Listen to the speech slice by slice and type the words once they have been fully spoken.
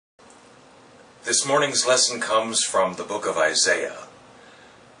This morning's lesson comes from the book of Isaiah.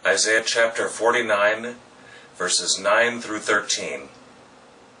 Isaiah chapter 49, verses 9 through 13.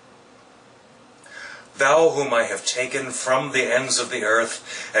 Thou whom I have taken from the ends of the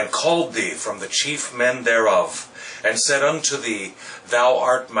earth, and called thee from the chief men thereof, and said unto thee, Thou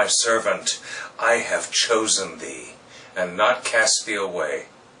art my servant, I have chosen thee, and not cast thee away.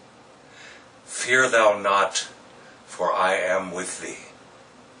 Fear thou not, for I am with thee.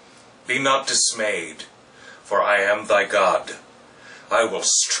 Be not dismayed, for I am thy God. I will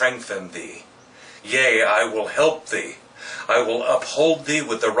strengthen thee. Yea, I will help thee. I will uphold thee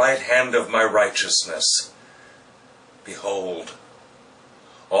with the right hand of my righteousness. Behold,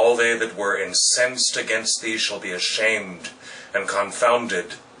 all they that were incensed against thee shall be ashamed and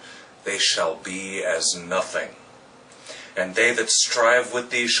confounded. They shall be as nothing. And they that strive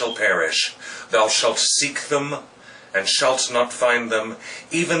with thee shall perish. Thou shalt seek them, and shalt not find them,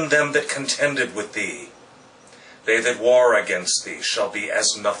 even them that contended with thee. They that war against thee shall be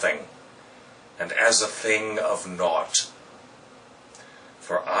as nothing, and as a thing of naught.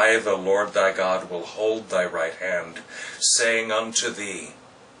 For I, the Lord thy God, will hold thy right hand, saying unto thee,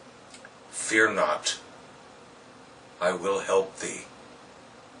 Fear not, I will help thee.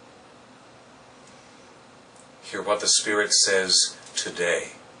 Hear what the Spirit says today.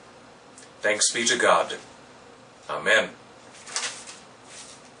 Thanks be to God. Amen.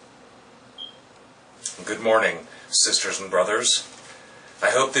 Good morning, sisters and brothers.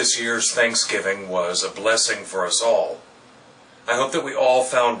 I hope this year's Thanksgiving was a blessing for us all. I hope that we all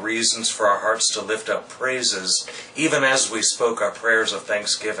found reasons for our hearts to lift up praises, even as we spoke our prayers of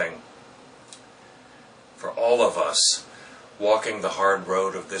thanksgiving. For all of us walking the hard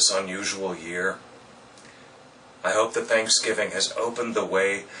road of this unusual year, I hope that Thanksgiving has opened the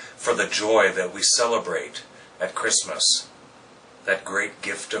way for the joy that we celebrate at Christmas, that great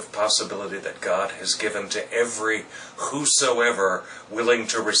gift of possibility that God has given to every whosoever willing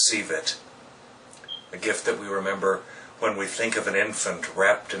to receive it. A gift that we remember when we think of an infant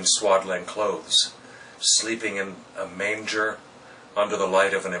wrapped in swaddling clothes, sleeping in a manger under the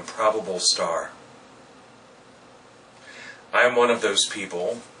light of an improbable star. I am one of those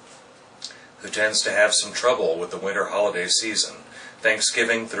people who tends to have some trouble with the winter holiday season,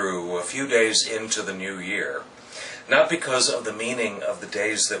 Thanksgiving through a few days into the new year. Not because of the meaning of the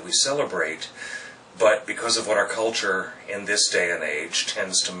days that we celebrate, but because of what our culture in this day and age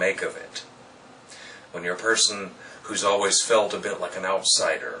tends to make of it. When you're a person who's always felt a bit like an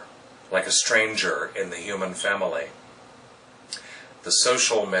outsider, like a stranger in the human family, the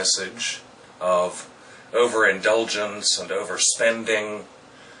social message of overindulgence and overspending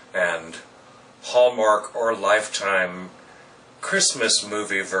and Hallmark or Lifetime Christmas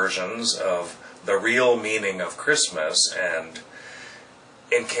movie versions of the real meaning of Christmas, and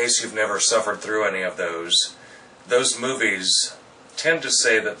in case you've never suffered through any of those movies tend to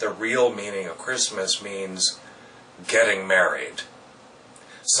say that the real meaning of Christmas means getting married,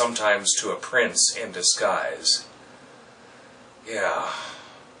 sometimes to a prince in disguise. Yeah,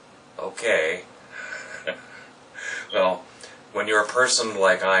 okay. Well, when you're a person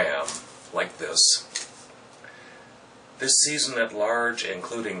like I am, like this season at large,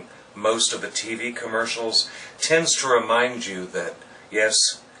 including most of the TV commercials, tends to remind you that,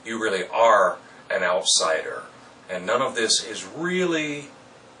 yes, you really are an outsider, and none of this is really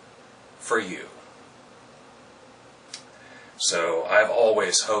for you. So I've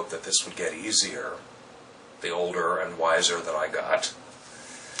always hoped that this would get easier, the older and wiser that I got,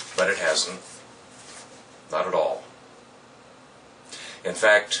 but it hasn't. Not at all. In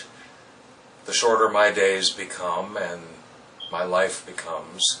fact, the shorter my days become and my life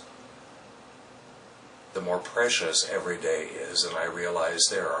becomes, the more precious every day is, and I realize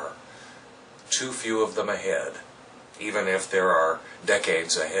there are too few of them ahead. Even if there are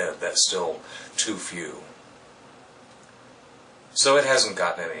decades ahead, that's still too few. So it hasn't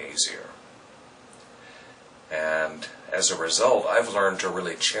gotten any easier. And as a result, I've learned to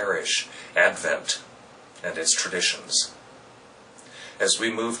really cherish Advent and its traditions. As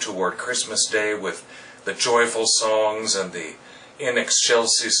we move toward Christmas Day with the joyful songs and the In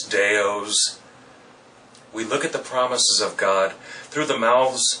Excelsis Deos, we look at the promises of God through the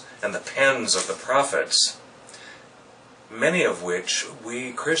mouths and the pens of the prophets, many of which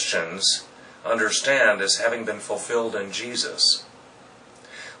we Christians understand as having been fulfilled in Jesus.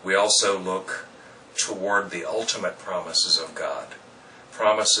 We also look toward the ultimate promises of God,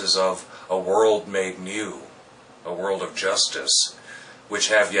 promises of a world made new, a world of justice, which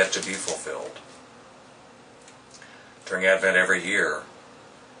have yet to be fulfilled. During Advent every year,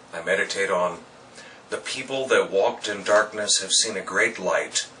 I meditate on the people that walked in darkness have seen a great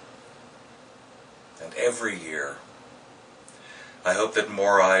light. and every year, I hope that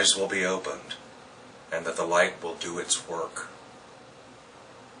more eyes will be opened and that the light will do its work.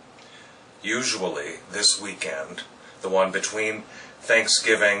 Usually, this weekend, the one between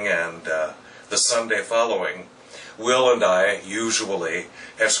Thanksgiving and the Sunday following, Will and I usually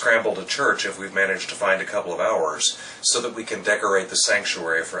have scrambled to church if we've managed to find a couple of hours so that we can decorate the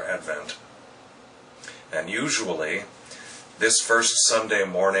sanctuary for Advent. And usually, this first Sunday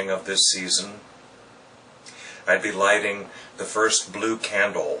morning of this season, I'd be lighting the first blue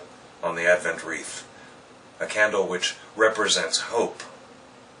candle on the Advent wreath, a candle which represents hope,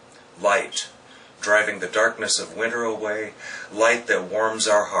 light, driving the darkness of winter away, light that warms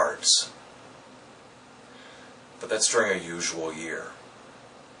our hearts. But that's during a usual year.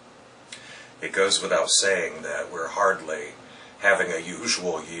 It goes without saying that we're hardly having a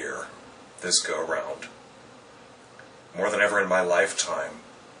usual year this go-round. More than ever in my lifetime,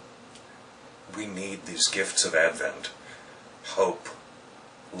 we need these gifts of Advent: hope,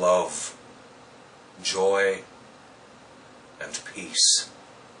 love, joy, and peace.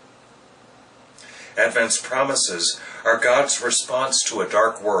 Advent's promises are God's response to a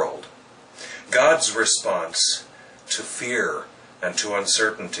dark world, God's response to fear and to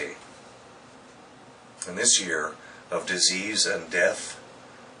uncertainty. In this year of disease and death,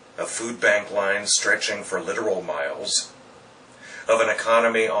 of food bank lines stretching for literal miles, of an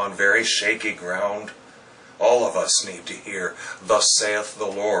economy on very shaky ground, all of us need to hear, "Thus saith the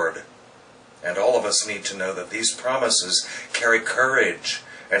Lord." And all of us need to know that these promises carry courage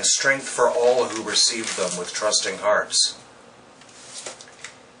and strength for all who receive them with trusting hearts.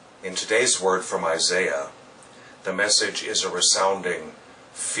 In today's word from Isaiah, the message is a resounding,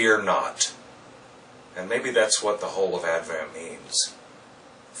 "Fear not." And maybe that's what the whole of Advent means.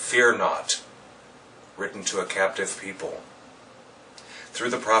 Fear not, written to a captive people. Through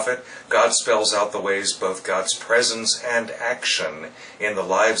the prophet, God spells out the ways both God's presence and action in the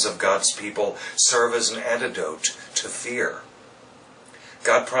lives of God's people serve as an antidote to fear.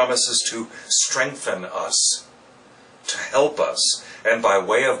 God promises to strengthen us, to help us, and by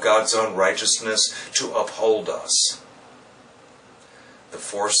way of God's own righteousness, to uphold us. The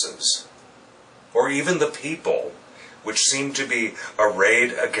forces, or even the people, which seem to be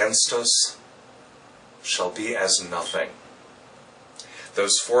arrayed against us, shall be as nothing.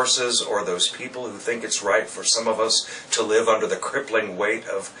 Those forces or those people who think it's right for some of us to live under the crippling weight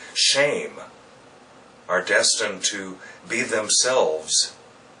of shame are destined to be themselves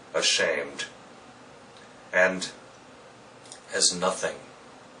ashamed and as nothing,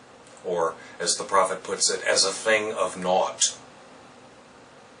 or as the prophet puts it, as a thing of naught.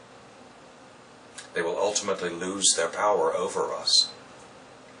 They will ultimately lose their power over us.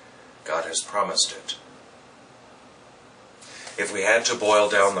 God has promised it. If we had to boil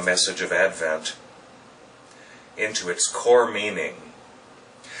down the message of Advent into its core meaning,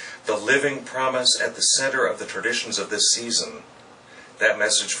 the living promise at the center of the traditions of this season, that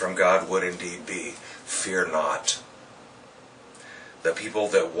message from God would indeed be, "Fear not." The people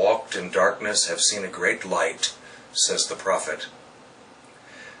that walked in darkness have seen a great light, says the prophet.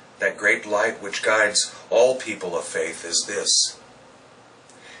 That great light which guides all people of faith is this: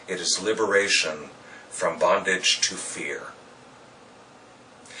 it is liberation from bondage to fear.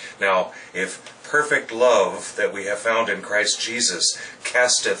 Now, if perfect love that we have found in Christ Jesus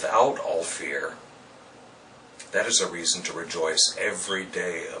casteth out all fear, that is a reason to rejoice every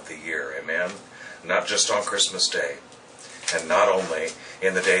day of the year, amen? Not just on Christmas Day, and not only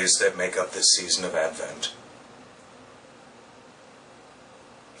in the days that make up this season of Advent.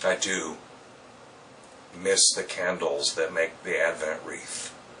 I do miss the candles that make the Advent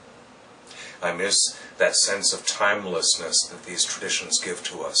wreath. I miss that sense of timelessness that these traditions give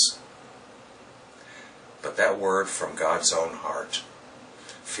to us. But that word from God's own heart,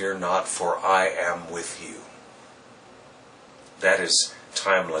 "Fear not, for I am with you," that is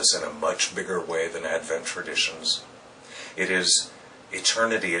timeless in a much bigger way than Advent traditions. It is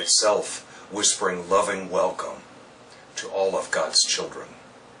eternity itself whispering loving welcome to all of God's children.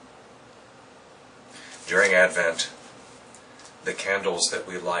 During Advent, the candles that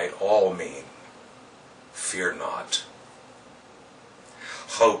we light all mean, "Fear not."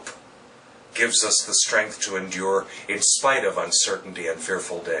 Hope gives us the strength to endure in spite of uncertainty and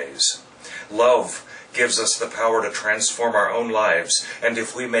fearful days. Love gives us the power to transform our own lives, and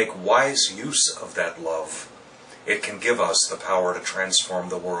if we make wise use of that love, it can give us the power to transform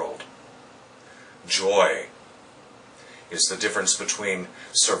the world. Joy is the difference between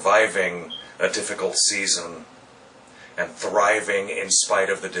surviving a difficult season and thriving in spite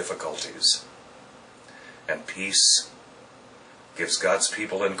of the difficulties. And peace, gives God's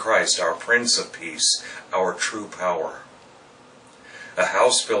people in Christ, our Prince of Peace, our true power. A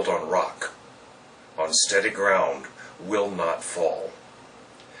house built on rock, on steady ground, will not fall.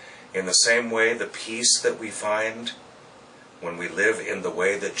 In the same way, the peace that we find when we live in the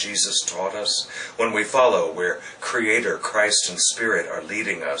way that Jesus taught us, when we follow where Creator, Christ, and Spirit are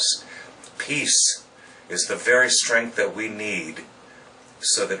leading us, peace is the very strength that we need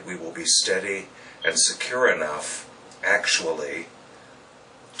so that we will be steady and secure enough, actually,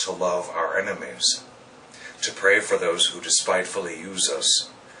 to love our enemies, to pray for those who despitefully use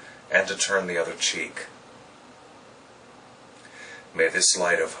us, and to turn the other cheek. May this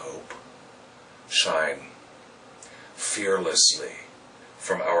light of hope shine fearlessly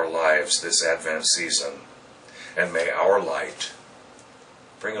from our lives this Advent season, and may our light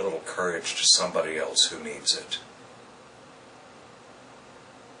bring a little courage to somebody else who needs it.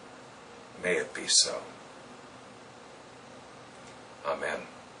 May it be so. Amen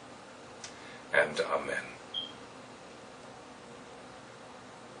and amen.